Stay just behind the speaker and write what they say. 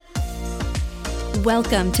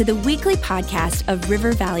Welcome to the weekly podcast of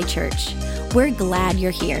River Valley Church. We're glad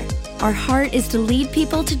you're here. Our heart is to lead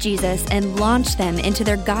people to Jesus and launch them into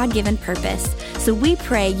their God-given purpose. So we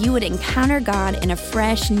pray you would encounter God in a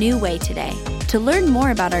fresh, new way today. To learn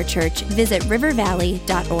more about our church, visit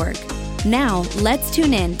rivervalley.org. Now, let's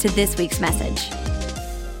tune in to this week's message.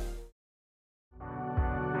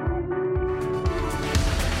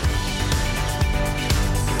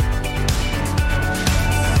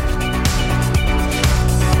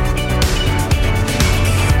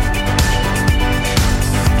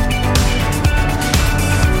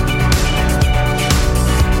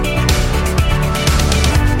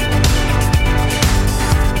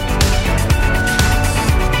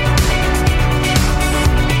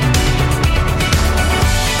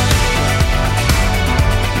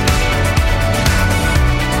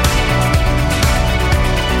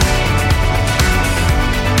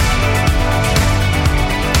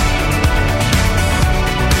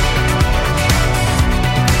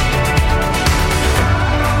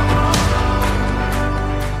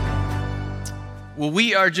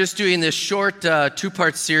 We are just doing this short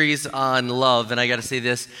two-part series on love, and I got to say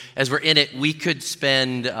this, as we're in it, we could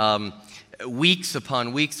spend weeks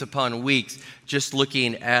upon weeks upon weeks just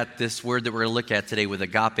looking at this word that we're going to look at today with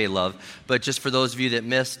agape love. But just for those of you that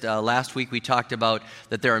missed, last week we talked about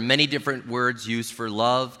that there are many different words used for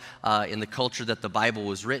love in the culture that the Bible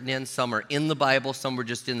was written in. Some are in the Bible, some were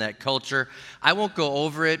just in that culture. I won't go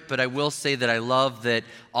over it, but I will say that I love that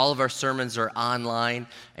all of our sermons are online,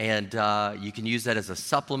 and you can use that as a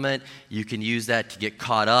supplement. You can use that to get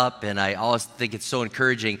caught up, and I always think it's so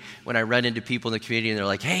encouraging when I run into people in the community and they're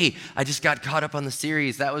like, hey, I just got caught up on the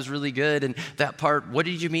series. That was really good, and that part, what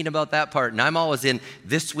did you mean about that part? And I'm always in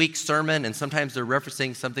this week's sermon, and sometimes they're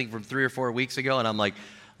referencing something from 3 or 4 weeks ago, and I'm like,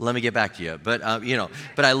 let me get back to you. But,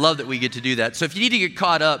 but I love that we get to do that. So if you need to get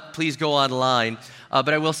caught up, please go online. But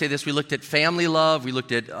I will say this, we looked at family love, we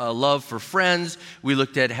looked at love for friends, we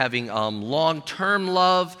looked at having long-term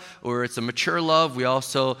love, or it's a mature love. We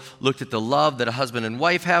also looked at the love that a husband and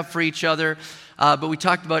wife have for each other. But we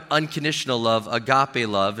talked about unconditional love, agape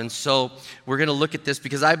love. And so we're going to look at this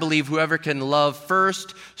because I believe whoever can love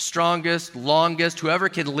first, strongest, longest, whoever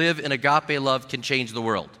can live in agape love can change the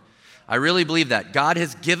world. I really believe that. God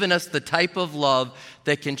has given us the type of love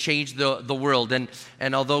that can change the world.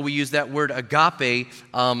 And although we use that word agape,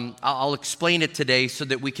 I'll explain it today so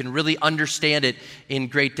that we can really understand it in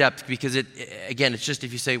great depth. Because it's just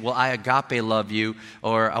if you say, well, I agape love you,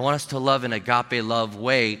 or I want us to love in agape love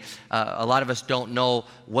way, a lot of us don't know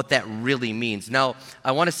what that really means. Now,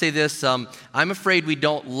 I want to say this, I'm afraid we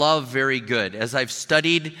don't love very good. As I've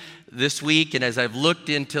studied this week, and as I've looked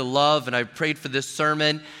into love and I've prayed for this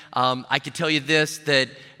sermon, I can tell you this, that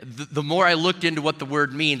the more I looked into what the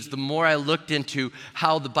word means, the more I looked into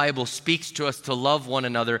how the Bible speaks to us to love one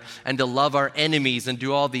another and to love our enemies and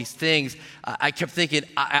do all these things, I kept thinking,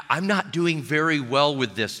 I'm not doing very well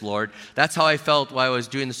with this, Lord. That's how I felt while I was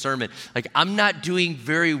doing the sermon. Like, I'm not doing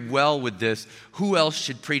very well with this. Who else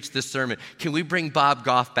should preach this sermon? Can we bring Bob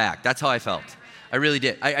Goff back? That's how I felt. I really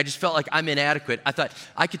did. I just felt like I'm inadequate. I thought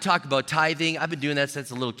I could talk about tithing. I've been doing that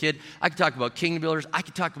since a little kid. I could talk about kingdom builders. I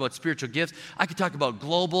could talk about spiritual gifts. I could talk about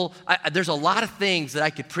global. There's a lot of things that I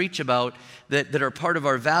could preach about that are part of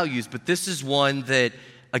our values, but this is one that,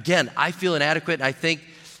 again, I feel inadequate. I think,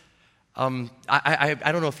 I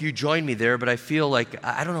don't know if you join me there, but I feel like,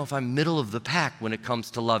 I don't know if I'm middle of the pack when it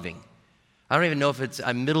comes to loving. I don't even know if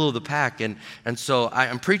I'm middle of the pack, and so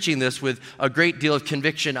I'm preaching this with a great deal of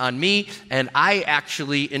conviction on me, and I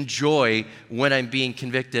actually enjoy when I'm being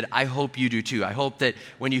convicted. I hope you do too. I hope that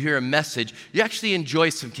when you hear a message, you actually enjoy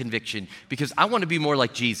some conviction, because I want to be more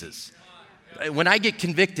like Jesus. When I get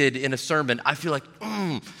convicted in a sermon, I feel like,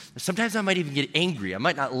 sometimes I might even get angry. I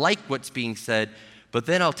might not like what's being said, but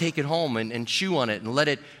then I'll take it home and chew on it and let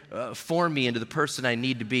it form me into the person I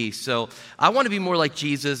need to be. So I want to be more like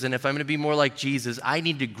Jesus, and if I'm going to be more like Jesus, I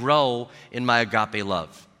need to grow in my agape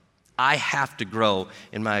love. I have to grow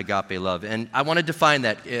in my agape love. And I want to define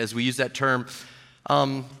that as we use that term.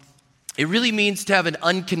 It really means to have an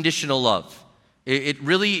unconditional love. It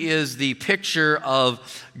really is the picture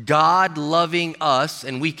of God loving us,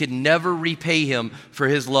 and we could never repay Him for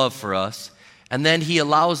His love for us. And then He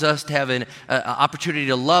allows us to have an opportunity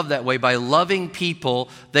to love that way by loving people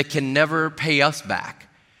that can never pay us back.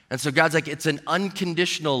 And so God's like, it's an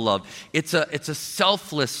unconditional love. It's a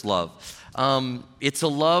selfless love. It's a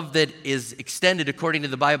love that is extended, according to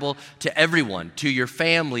the Bible, to everyone, to your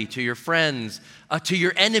family, to your friends, to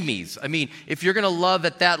your enemies. I mean, if you're going to love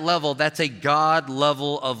at that level, that's a God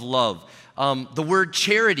level of love. The word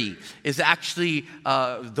charity is actually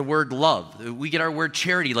the word love. We get our word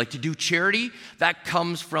charity, like to do charity, that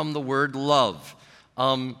comes from the word love.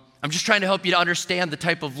 I'm just trying to help you to understand the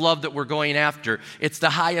type of love that we're going after. It's the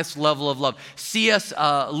highest level of love. C.S.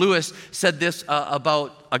 Lewis said this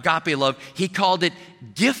about agape love. He called it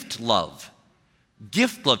gift love.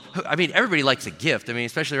 Gift love. I mean, everybody likes a gift. I mean,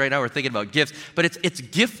 especially right now we're thinking about gifts, but it's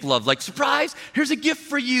gift love. Like, surprise, here's a gift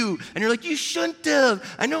for you. And you're like, you shouldn't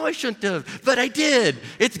have. I know I shouldn't have, but I did.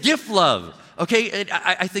 It's gift love. Okay, and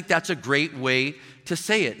I think that's a great way to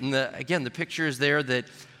say it. And again, the picture is there that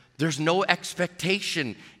there's no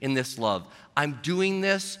expectation in this love. I'm doing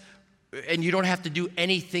this, and you don't have to do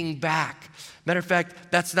anything back. Matter of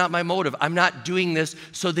fact, that's not my motive. I'm not doing this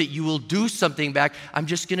so that you will do something back. I'm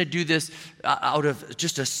just going to do this out of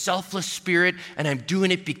just a selfless spirit, and I'm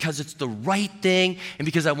doing it because it's the right thing and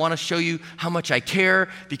because I want to show you how much I care,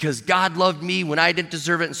 because God loved me when I didn't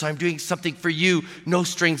deserve it, and so I'm doing something for you, no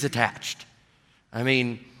strings attached. I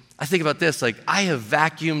mean, I think about this, like I have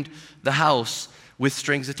vacuumed the house with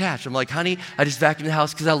strings attached. I'm like, honey, I just vacuumed the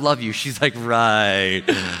house because I love you. She's like, right.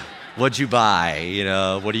 What'd you buy? You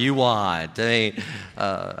know, what do you want? I mean,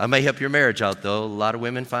 I may help your marriage out, though. A lot of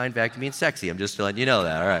women find vacuuming sexy. I'm just letting you know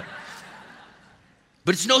that, all right?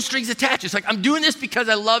 But it's no strings attached. It's like, I'm doing this because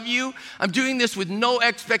I love you. I'm doing this with no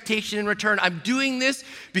expectation in return. I'm doing this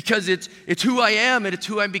because it's who I am, and it's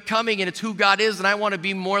who I'm becoming, and it's who God is, and I want to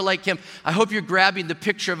be more like him. I hope you're grabbing the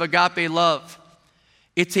picture of agape love.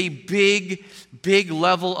 It's a big, big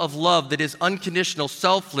level of love that is unconditional,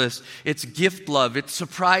 selfless. It's gift love. It's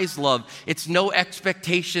surprise love. It's no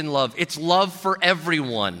expectation love. It's love for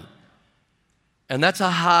everyone. And that's a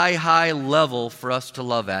high, high level for us to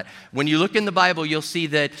love at. When you look in the Bible, you'll see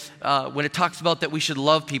that when it talks about that we should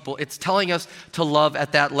love people, it's telling us to love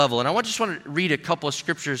at that level. And I just want to read a couple of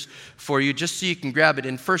scriptures for you just so you can grab it.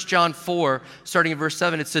 In 1 John 4, starting in verse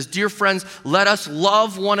 7, it says, "Dear friends, let us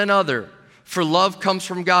love one another. For love comes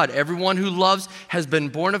from God. Everyone who loves has been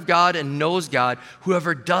born of God and knows God.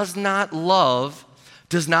 Whoever does not love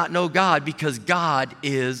does not know God, because God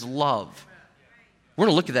is love." We're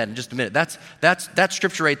going to look at that in just a minute. That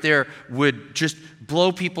scripture right there would just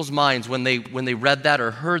blow people's minds when they read that or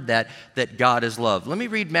heard that God is love. Let me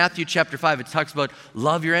read Matthew chapter 5. It talks about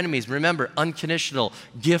love your enemies. Remember, unconditional,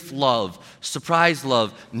 gift love, surprise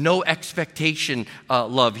love, no expectation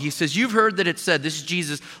love. He says, "You've heard that it said," this is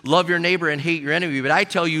Jesus, "love your neighbor and hate your enemy. But I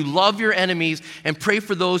tell you, love your enemies and pray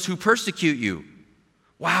for those who persecute you."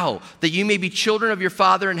 Wow, that you may be children of your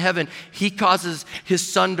Father in heaven. He causes his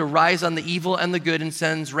sun to rise on the evil and the good and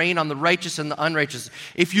sends rain on the righteous and the unrighteous.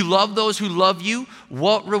 If you love those who love you,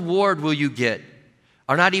 what reward will you get?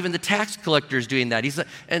 Are not even the tax collectors doing that?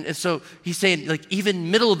 And so he's saying, like,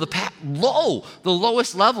 even middle of the path, the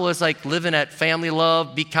lowest level is like living at family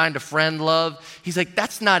love, be kind to friend love. He's like,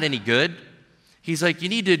 that's not any good. He's like, you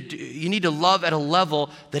need to love at a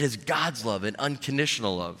level that is God's love and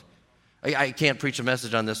unconditional love. I can't preach a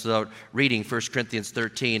message on this without reading 1 Corinthians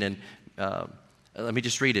 13, and let me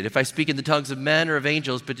just read it. "If I speak in the tongues of men or of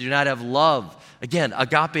angels, but do not have love," again,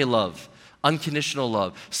 agape love, unconditional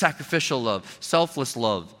love, sacrificial love, selfless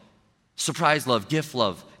love, surprise love, gift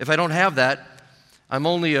love. "If I don't have that, I'm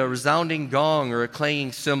only a resounding gong or a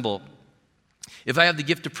clanging cymbal. If I have the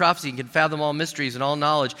gift of prophecy and can fathom all mysteries and all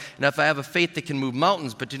knowledge, and if I have a faith that can move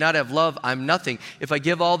mountains but do not have love, I'm nothing. If I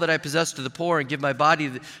give all that I possess to the poor and give my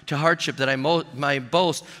body to hardship that I might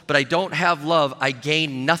boast, but I don't have love, I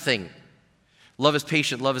gain nothing. Love is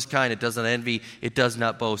patient, love is kind, it does not envy, it does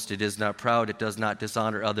not boast, it is not proud, it does not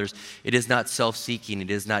dishonor others, it is not self-seeking, it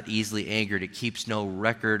is not easily angered, it keeps no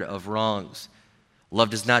record of wrongs. Love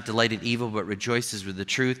does not delight in evil but rejoices with the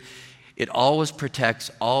truth. It always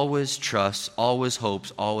protects, always trusts, always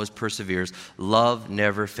hopes, always perseveres. Love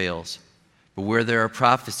never fails. But where there are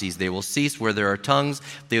prophecies, they will cease. Where there are tongues,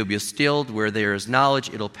 they will be stilled. Where there is knowledge,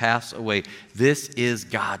 it'll pass away." This is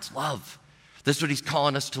God's love. This is what he's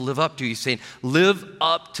calling us to live up to. He's saying, live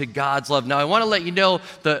up to God's love. Now, I want to let you know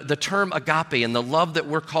the term agape and the love that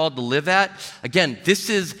we're called to live at. Again, this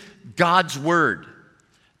is God's word.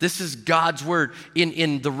 This is God's word.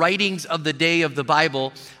 In the writings of the day of the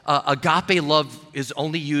Bible, agape love is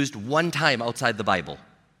only used one time outside the Bible.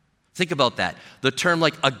 Think about that. The term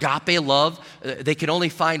like agape love, they can only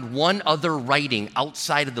find one other writing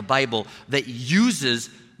outside of the Bible that uses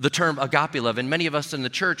the term agape love. And many of us in the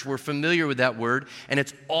church, we're familiar with that word, and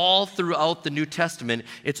it's all throughout the New Testament.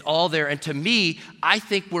 It's all there. And to me, I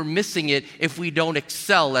think we're missing it if we don't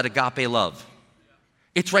excel at agape love.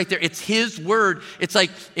 It's right there. It's his word. It's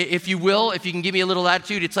like, if you will, if you can give me a little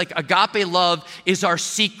attitude, it's like agape love is our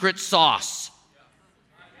secret sauce.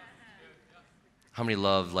 How many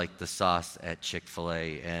love like the sauce at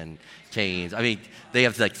Chick-fil-A and Cane's? I mean, they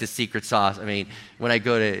have like the secret sauce. I mean, when I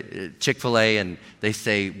go to Chick-fil-A and they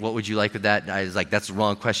say, what would you like with that? And I was like, that's the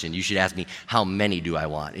wrong question. You should ask me, how many do I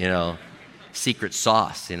want, Secret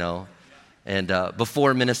sauce, And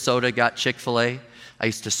before Minnesota got Chick-fil-A, I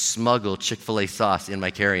used to smuggle Chick-fil-A sauce in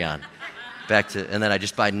my carry-on and then I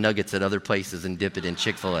just buy nuggets at other places and dip it in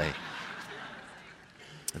Chick-fil-A.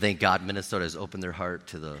 Thank God Minnesota has opened their heart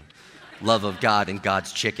to the love of God and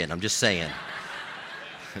God's chicken. I'm just saying.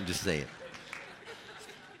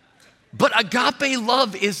 But agape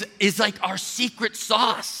love is like our secret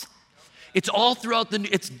sauce. It's all throughout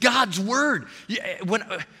it's God's word.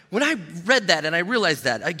 When I read that and I realized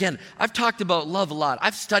that, again, I've talked about love a lot.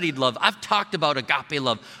 I've studied love. I've talked about agape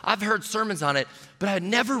love. I've heard sermons on it, but I had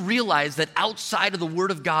never realized that outside of the word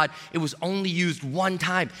of God, it was only used one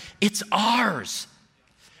time. It's ours.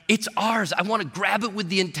 It's ours. I want to grab it with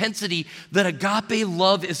the intensity that agape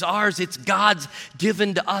love is ours. It's God's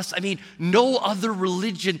given to us. I mean, no other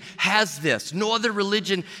religion has this. No other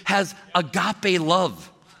religion has agape love.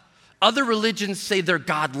 Other religions say their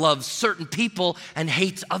God loves certain people and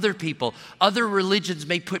hates other people. Other religions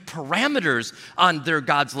may put parameters on their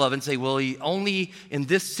God's love and say, well, only in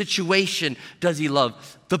this situation does he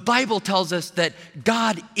love. The Bible tells us that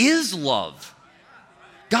God is love.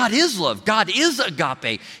 God is love. God is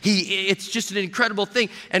agape. It's just an incredible thing.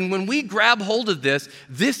 And when we grab hold of this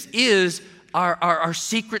is our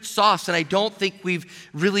secret sauce. And I don't think we've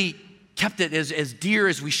really kept it as dear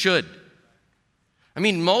as we should. I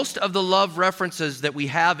mean, most of the love references that we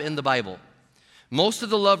have in the Bible, most of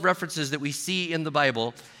the love references that we see in the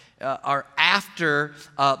Bible are after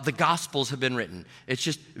the Gospels have been written. It's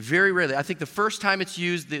just very rarely. I think the first time it's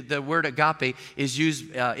used, the word agape is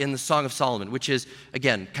used in the Song of Solomon, which is,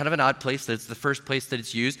 again, kind of an odd place. That's the first place that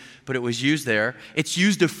it's used, but it was used there. It's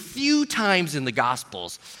used a few times in the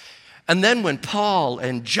Gospels. And then when Paul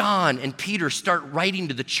and John and Peter start writing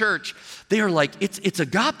to the church, they are like, it's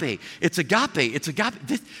agape, it's agape, it's agape.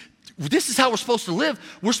 This is how we're supposed to live.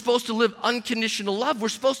 We're supposed to live unconditional love. We're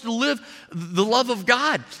supposed to live the love of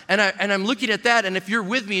God. And I'm looking at that, and if you're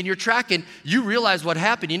with me and you're tracking, you realize what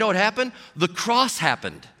happened. You know what happened? The cross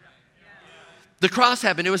happened. The cross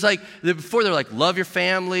happened. It was like, before they were like, love your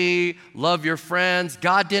family, love your friends.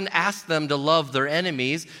 God didn't ask them to love their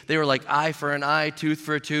enemies. They were like, eye for an eye, tooth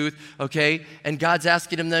for a tooth, okay? And God's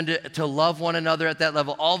asking them then to love one another at that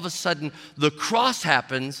level. All of a sudden, the cross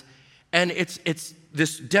happens, and it's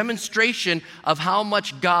this demonstration of how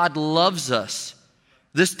much God loves us.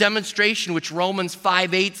 This demonstration, which Romans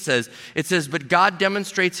 5:8 says, it says, but God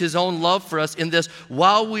demonstrates his own love for us in this,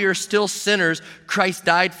 while we are still sinners, Christ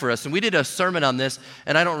died for us. And we did a sermon on this,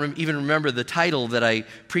 and I don't even remember the title that I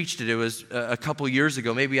preached it. It was a couple years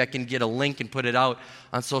ago. Maybe I can get a link and put it out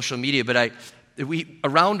on social media. But we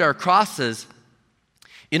around our crosses,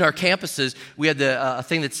 in our campuses, we had a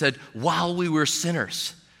thing that said, while we were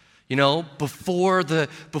sinners. Before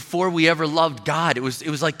we ever loved God. It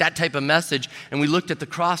was like that type of message. And we looked at the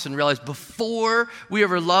cross and realized before we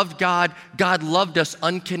ever loved God, God loved us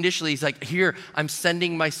unconditionally. He's like, here, I'm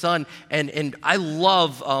sending my son. And I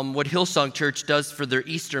love what Hillsong Church does for their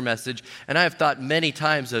Easter message. And I have thought many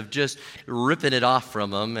times of just ripping it off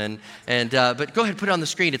from them. But go ahead, put it on the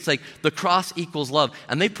screen. It's like the cross equals love.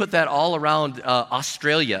 And they put that all around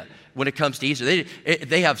Australia. When it comes to Easter,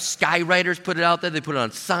 they have skywriters put it out there. They put it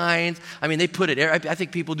on signs. I mean, they put it. I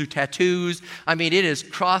think people do tattoos. I mean, it is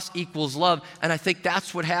cross equals love, and I think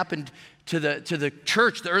that's what happened to the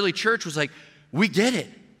church. The early church was like, we get it.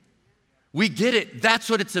 We get it. That's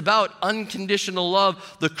what it's about. Unconditional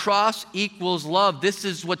love. The cross equals love. This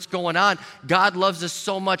is what's going on. God loves us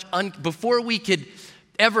so much. Before we could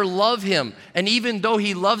ever love him, and even though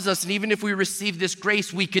he loves us, and even if we receive this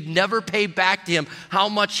grace, we could never pay back to him how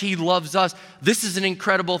much he loves us. This is an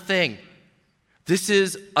incredible thing. This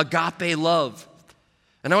is agape love.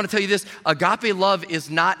 And I want to tell you this, agape love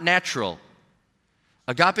is not natural.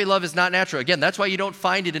 Agape love is not natural. Again, that's why you don't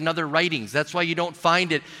find it in other writings. That's why you don't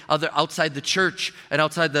find it outside the church and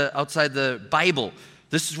outside the Bible.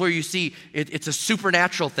 This is where you see it's a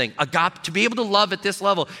supernatural thing. Agape, to be able to love at this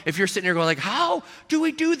level, if you're sitting here going like, how do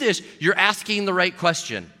we do this? You're asking the right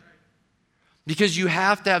question. Because you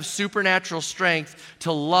have to have supernatural strength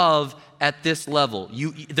to love at this level.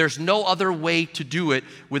 There's no other way to do it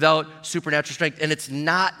without supernatural strength, and it's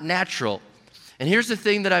not natural. And here's the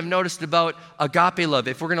thing that I've noticed about agape love.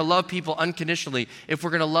 If we're going to love people unconditionally, if we're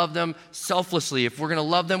going to love them selflessly, if we're going to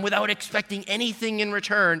love them without expecting anything in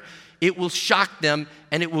return, it will shock them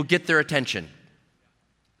and it will get their attention.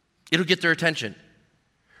 It'll get their attention.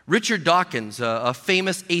 Richard Dawkins, a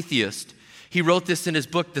famous atheist, he wrote this in his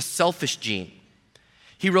book, The Selfish Gene.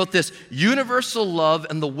 He wrote this: universal love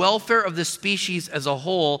and the welfare of the species as a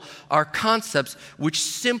whole are concepts which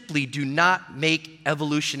simply do not make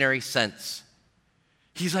evolutionary sense.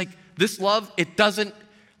 He's like, this love, it doesn't,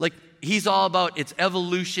 like, he's all about its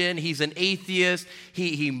evolution. He's an atheist.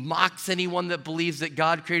 He mocks anyone that believes that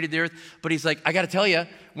God created the earth. But he's like, I got to tell you,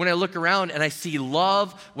 when I look around and I see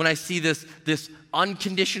love, when I see this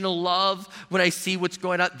unconditional love, when I see what's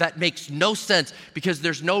going on, that makes no sense because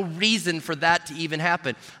there's no reason for that to even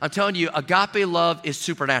happen. I'm telling you, agape love is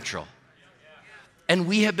supernatural. And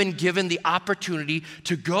we have been given the opportunity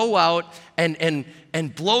to go out and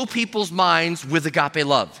blow people's minds with agape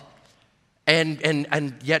love.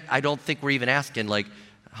 And yet I don't think we're even asking, like,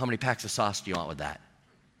 how many packs of sauce do you want with that?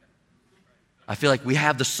 I feel like we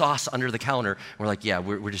have the sauce under the counter. And we're like, yeah,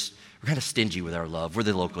 we're kind of stingy with our love. We're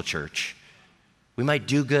the local church. We might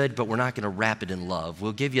do good, but we're not going to wrap it in love.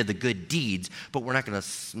 We'll give you the good deeds, but we're not going to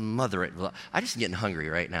smother it. I'm just getting hungry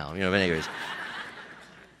right now. But anyways.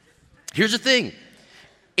 Here's the thing.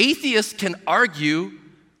 Atheists can argue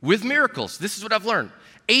with miracles. This is what I've learned.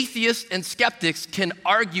 Atheists and skeptics can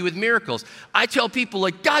argue with miracles. I tell people,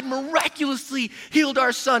 like, God miraculously healed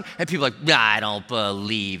our son. And people are like, nah, I don't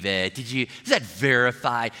believe it. Is that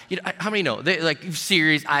verified? How many know? They're like,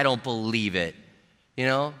 serious? I don't believe it.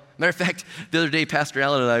 Matter of fact, the other day, Pastor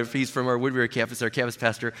Allen and I, he's from our Woodbury campus, our campus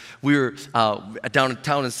pastor, we were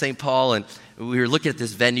downtown in St. Paul, and we were looking at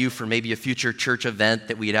this venue for maybe a future church event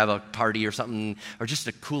that we'd have a party or something, or just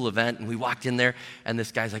a cool event, and we walked in there, and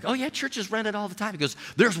this guy's like, oh yeah, churches rent it all the time. He goes,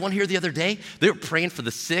 there's one here the other day. They were praying for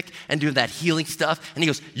the sick and doing that healing stuff, and he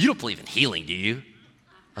goes, you don't believe in healing, do you?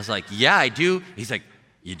 I was like, yeah, I do. He's like,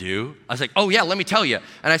 you do? I was like, oh yeah, let me tell you.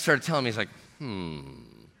 And I started telling him, he's like,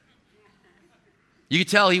 You could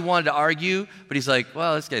tell he wanted to argue, but he's like,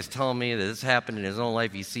 well, this guy's telling me that this happened in his own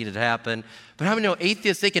life. He's seen it happen. But how many know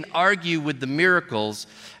atheists, they can argue with the miracles,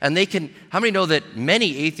 and how many know that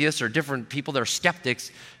many atheists or different people that are skeptics,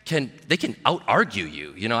 they can out-argue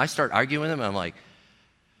you? I start arguing with them, and I'm like,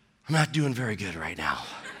 I'm not doing very good right now.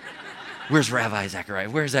 Where's Rabbi Zechariah?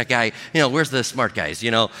 Where's that guy? Where's the smart guys?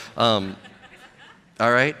 All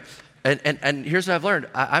right? And here's what I've learned.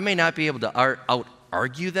 I may not be able to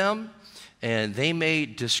out-argue them, and they may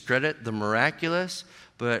discredit the miraculous,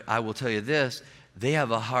 but I will tell you this, they have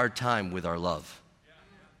a hard time with our love.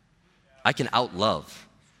 I can out-love.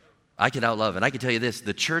 And I can tell you this,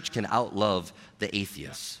 the church can out-love the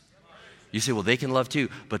atheists. You say, well, they can love too,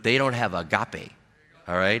 but they don't have agape.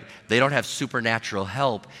 All right? They don't have supernatural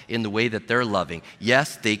help in the way that they're loving.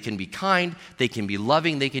 Yes, they can be kind, they can be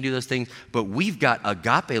loving, they can do those things, but we've got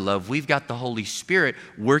agape love. We've got the Holy Spirit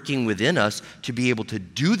working within us to be able to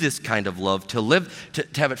do this kind of love, to live, to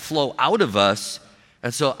have it flow out of us.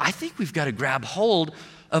 And so I think we've got to grab hold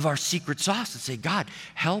of our secret sauce and say, God,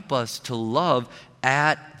 help us to love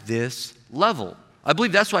at this level. I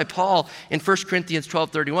believe that's why Paul in 1 Corinthians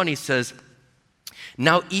 12:31, he says,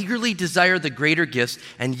 now eagerly desire the greater gifts,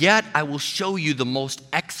 and yet I will show you the most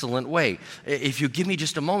excellent way. If you give me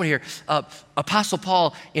just a moment here, Apostle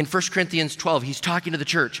Paul in 1 Corinthians 12, he's talking to the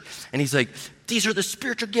church, and he's like, these are the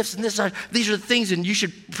spiritual gifts, and these are the things, and you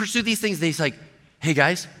should pursue these things. And he's like, hey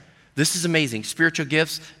guys, this is amazing. Spiritual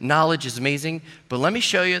gifts, knowledge is amazing, but let me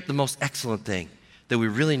show you the most excellent thing that we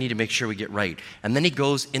really need to make sure we get right. And then he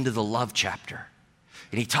goes into the love chapter.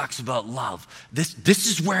 And he talks about love. This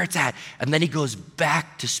is where it's at. And then he goes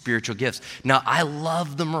back to spiritual gifts. Now, I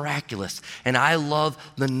love the miraculous, and I love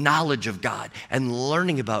the knowledge of God and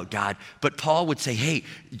learning about God. But Paul would say, hey,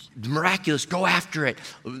 the miraculous, go after it.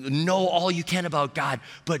 Know all you can about God,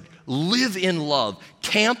 but live in love.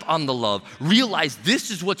 Camp on the love. Realize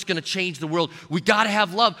this is what's going to change the world. We got to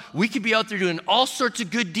have love. We could be out there doing all sorts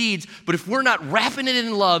of good deeds, but if we're not wrapping it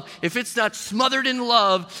in love, if it's not smothered in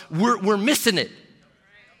love, we're missing it.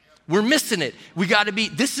 We're missing it. We got to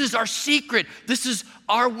this is our secret. This is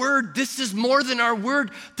our word. This is more than our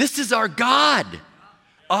word. This is our God.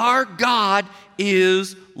 Our God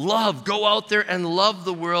is love. Go out there and love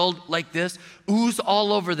the world like this. Ooze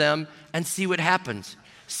all over them and see what happens.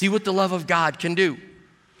 See what the love of God can do.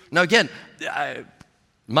 Now again,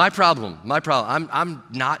 my problem. I'm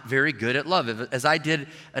not very good at love. As I did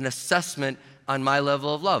an assessment on my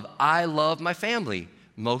level of love, I love my family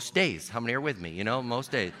most days. How many are with me?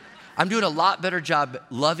 Most days. I'm doing a lot better job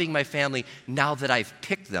loving my family now that I've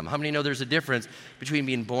picked them. How many know there's a difference between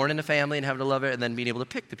being born in a family and having to love it and then being able to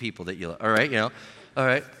pick the people that you love? All right, All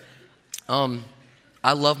right.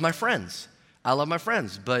 I love my friends.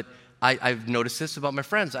 But I've noticed this about my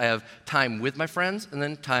friends. I have time with my friends and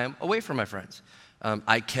then time away from my friends.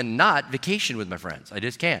 I cannot vacation with my friends. I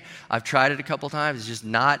just can't. I've tried it a couple times. It's just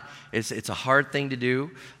not, it's a hard thing to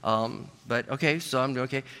do. But okay, so I'm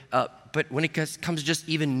okay. But when it comes to just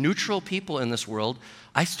even neutral people in this world,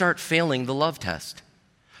 I start failing the love test.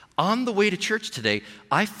 On the way to church today,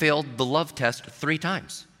 I failed the love test 3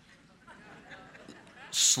 times.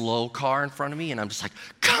 Slow car in front of me, and I'm just like,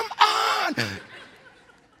 come on!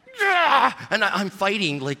 And I'm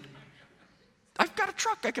fighting, like, I've got a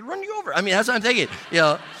truck, I could run you over. I mean, that's what I'm thinking,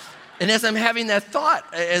 And as I'm having that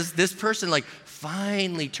thought, as this person, like,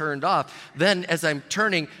 finally turned off, then as I'm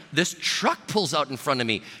turning, this truck pulls out in front of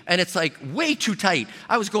me, and it's, like, way too tight.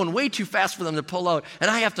 I was going way too fast for them to pull out,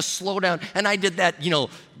 and I have to slow down, and I did that,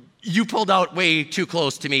 you pulled out way too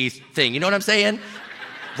close to me thing. You know what I'm saying?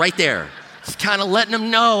 Right there. Just kind of letting them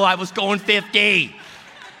know I was going 50.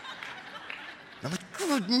 I'm like,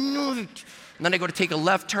 good night. And then I go to take a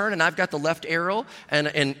left turn, and I've got the left arrow, and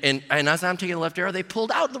as I'm taking the left arrow, they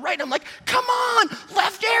pulled out the right. I'm like, come on,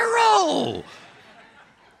 left arrow.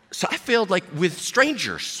 So I failed, like, with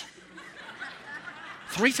strangers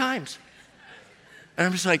 3 times. And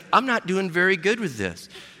I'm just like, I'm not doing very good with this.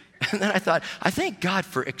 And then I thought, I thank God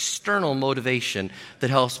for external motivation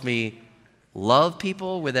that helps me love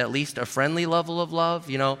people with at least a friendly level of love,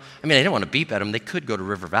 I mean, I didn't want to beep at them. They could go to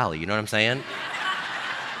River Valley, you know what I'm saying?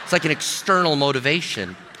 It's like an external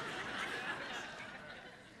motivation.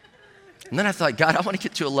 And then I thought, God, I want to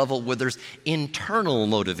get to a level where there's internal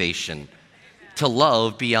motivation to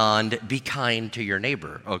love beyond be kind to your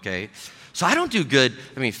neighbor, okay? So I don't do good,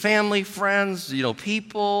 family, friends,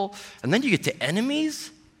 people, and then you get to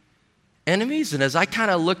enemies. Enemies, and as I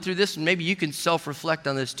kind of look through this, and maybe you can self-reflect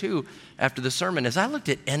on this too after the sermon, as I looked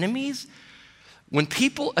at enemies, when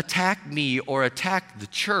people attack me or attack the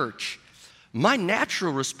church, my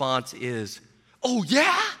natural response is, oh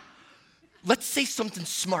yeah? Let's say something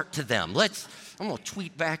smart to them. I'm gonna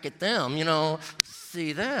tweet back at them,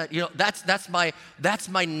 see that. That's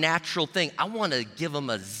my natural thing. I wanna give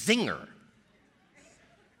them a zinger.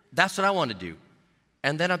 That's what I wanna do.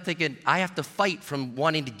 And then I'm thinking, I have to fight from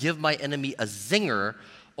wanting to give my enemy a zinger,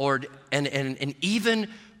 and even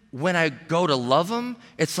when I go to love them,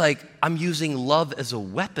 it's like I'm using love as a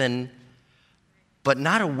weapon, but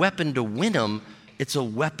not a weapon to win them, it's a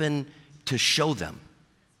weapon to show them.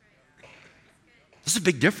 This is a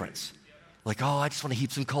big difference. Like, I just want to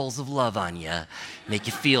heap some coals of love on you, make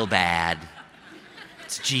you feel bad.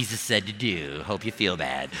 It's what Jesus said to do, hope you feel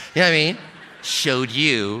bad. You know what I mean? Showed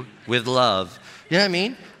you with love. You know what I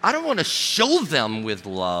mean? I don't want to show them with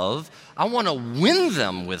love. I want to win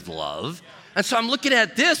them with love. And so I'm looking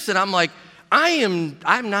at this and I'm like, I'm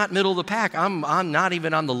not middle of the pack. I'm not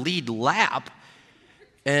even on the lead lap.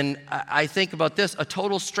 And I think about this. A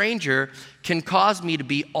total stranger can cause me to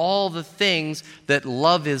be all the things that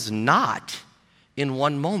love is not in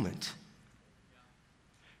one moment.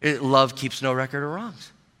 Love keeps no record of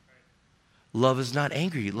wrongs. Love is not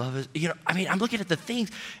angry. Love is, I'm looking at the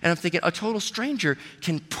things and I'm thinking a total stranger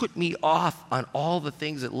can put me off on all the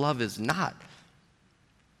things that love is not.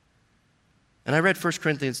 And I read 1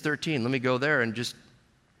 Corinthians 13. Let me go there and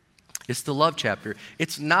it's the love chapter.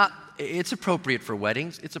 It's appropriate for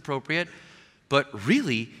weddings. It's appropriate. But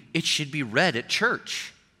really, it should be read at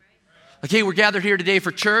church. Okay, we're gathered here today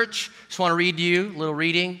for church. Just want to read to you a little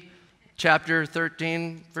reading. Chapter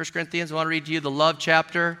 13, 1 Corinthians. I want to read to you the love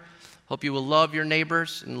chapter. Hope you will love your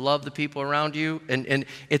neighbors and love the people around you. And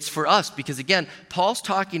it's for us because, again, Paul's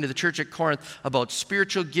talking to the church at Corinth about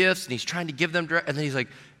spiritual gifts, and he's trying to give them direct, and then he's like,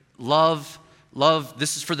 love,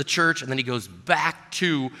 this is for the church, and then he goes back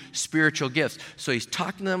to spiritual gifts. So he's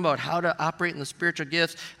talking to them about how to operate in the spiritual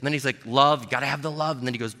gifts, and then he's like, love, you got to have the love, and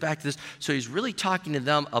then he goes back to this. So he's really talking to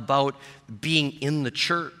them about being in the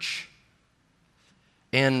church.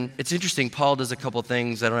 And it's interesting, Paul does a couple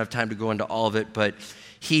things. I don't have time to go into all of it, but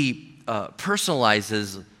he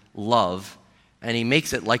personalizes love, and he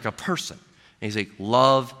makes it like a person. And he's like,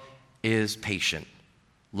 love is patient.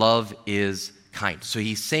 Love is kind. So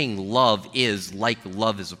he's saying love is like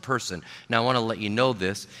love is a person. Now, I want to let you know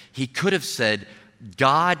this. He could have said,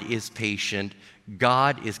 God is patient,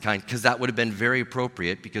 God is kind, because that would have been very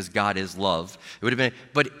appropriate because God is love. It would have been,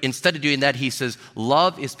 but instead of doing that, he says,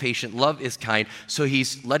 love is patient, love is kind. So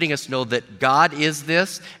he's letting us know that God is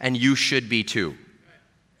this, and you should be too.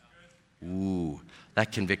 Ooh,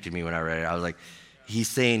 that convicted me when I read it. I was like, he's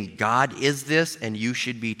saying God is this and you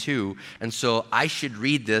should be too. And so I should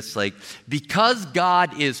read this like, because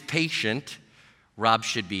God is patient, Rob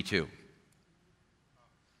should be too.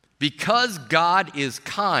 Because God is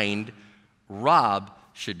kind, Rob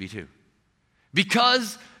should be too.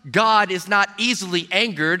 Because God is not easily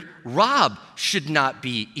angered, Rob should not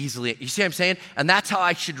be easily. You see what I'm saying? And that's how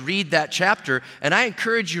I should read that chapter. And I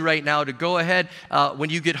encourage you right now to go ahead when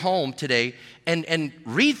you get home today and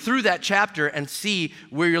read through that chapter and see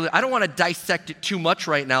where you're. I don't want to dissect it too much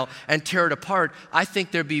right now and tear it apart. I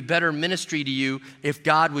think there'd be better ministry to you if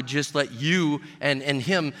God would just let you and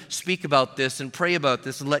him speak about this and pray about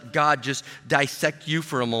this and let God just dissect you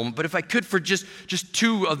for a moment. But if I could, for just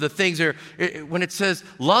two of the things there, when it says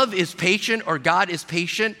love is patient or God is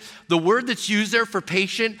patient, the word that's used there for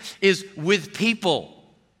patient is with people.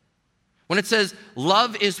 When it says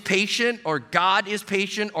love is patient or God is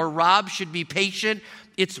patient or Rob should be patient,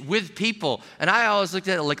 it's with people. And I always looked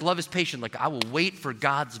at it like love is patient, like I will wait for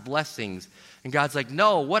God's blessings. And God's like,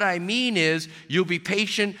 no, what I mean is you'll be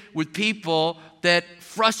patient with people that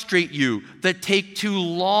frustrate you, that take too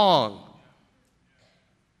long.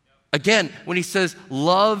 Again, when he says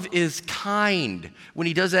love is kind, when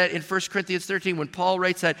he does that in 1 Corinthians 13, when Paul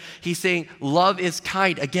writes that, he's saying love is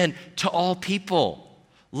kind, again, to all people.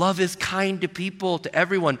 Love is kind to people, to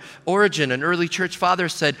everyone. Origen, an early church father,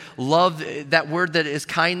 said love, that word that is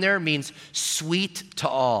kind there, means sweet to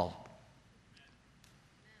all.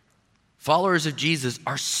 Followers of Jesus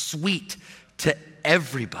are sweet to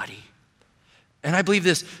everybody. And I believe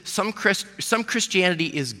this, some Christianity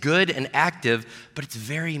is good and active, but it's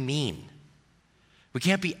very mean. We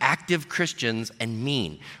can't be active Christians and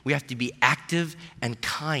mean. We have to be active and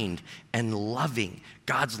kind and loving.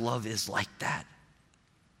 God's love is like that.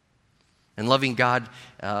 And loving God,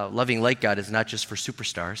 loving like God is not just for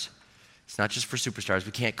superstars. It's not just for superstars.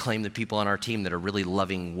 We can't claim the people on our team that are really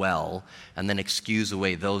loving well and then excuse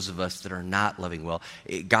away those of us that are not loving well.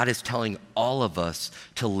 God is telling all of us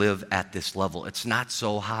to live at this level. It's not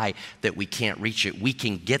so high that we can't reach it. We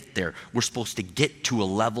can get there. We're supposed to get to a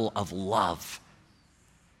level of love.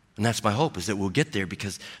 And that's my hope, is that we'll get there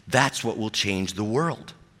because that's what will change the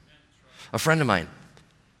world. A friend of mine,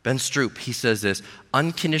 Ben Stroop, he says this: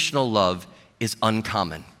 unconditional love is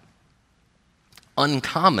uncommon.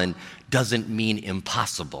 Uncommon doesn't mean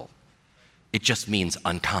impossible. It just means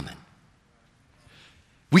uncommon.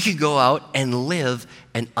 We can go out and live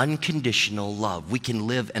an unconditional love. We can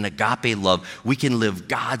live an agape love. We can live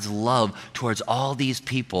God's love towards all these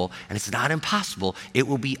people, and it's not impossible. It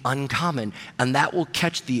will be uncommon, and that will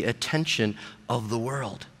catch the attention of the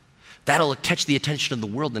world. That'll catch the attention of the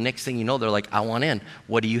world. The next thing you know, they're like, I want in.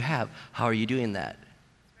 What do you have? How are you doing that?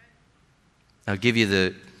 I'll give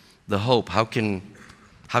you the hope. How can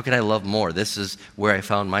I love more? This is where I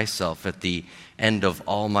found myself at the end of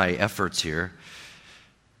all my efforts here.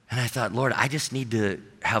 And I thought, Lord, I just need to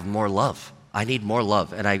have more love. I need more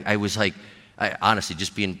love. And I was like, honestly,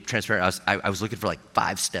 just being transparent, I was looking for like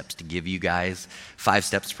 5 steps to give you guys, 5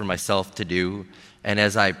 steps for myself to do. And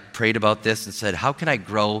as I prayed about this and said, how can I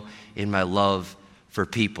grow in my love for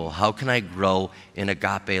people? How can I grow in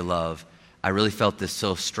agape love? I really felt this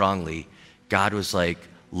so strongly. God was like,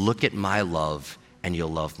 look at my love and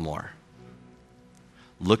you'll love more.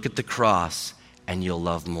 Look at the cross and you'll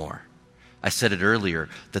love more. I said it earlier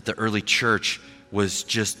that the early church was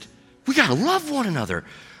just, we got to love one another.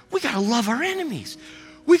 We got to love our enemies.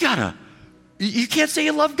 You can't say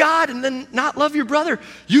you love God and then not love your brother.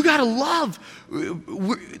 You got to love.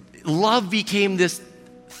 Love became this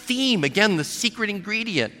theme, again, the secret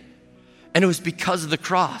ingredient. And it was because of the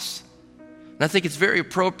cross. And I think it's very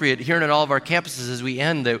appropriate here at all of our campuses as we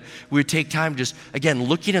end that we would take time just, again,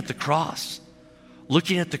 looking at the cross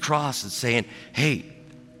and saying, hey,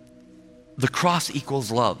 the cross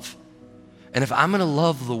equals love. And if I'm going to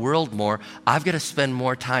love the world more, I've got to spend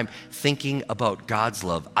more time thinking about God's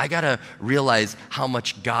love. I got to realize how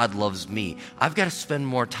much God loves me. I've got to spend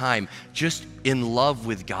more time just in love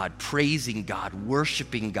with God, praising God,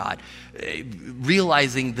 worshiping God,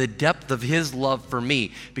 realizing the depth of His love for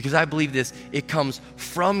me. Because I believe this, it comes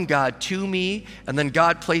from God to me, and then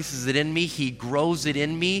God places it in me, He grows it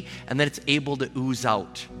in me, and then it's able to ooze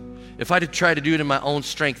out. If I try to do it in my own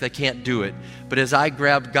strength, I can't do it. But as I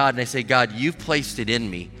grab God and I say, God, you've placed it in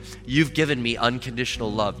me. You've given me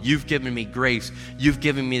unconditional love. You've given me grace. You've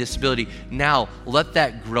given me this ability. Now, let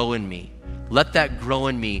that grow in me. Let that grow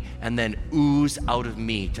in me and then ooze out of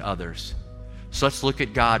me to others. So let's look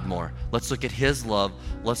at God more. Let's look at His love.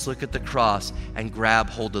 Let's look at the cross and grab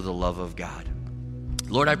hold of the love of God.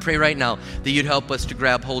 Lord, I pray right now that you'd help us to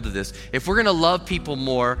grab hold of this. If we're going to love people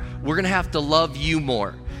more, we're going to have to love you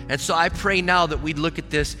more. And so I pray now that we'd look at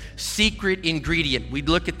this secret ingredient. We'd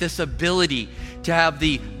look at this ability to have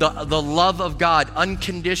the love of God,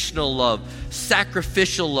 unconditional love,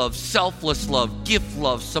 sacrificial love, selfless love, gift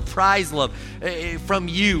love, surprise love from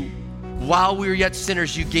you. While we were yet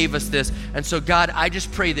sinners, you gave us this. And so, God, I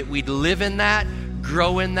just pray that we'd live in that,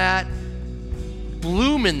 grow in that,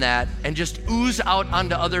 bloom in that, and just ooze out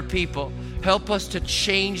onto other people. Help us to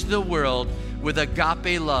change the world with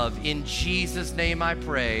agape love. In Jesus' name I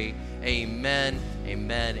pray. Amen,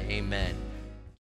 amen, amen.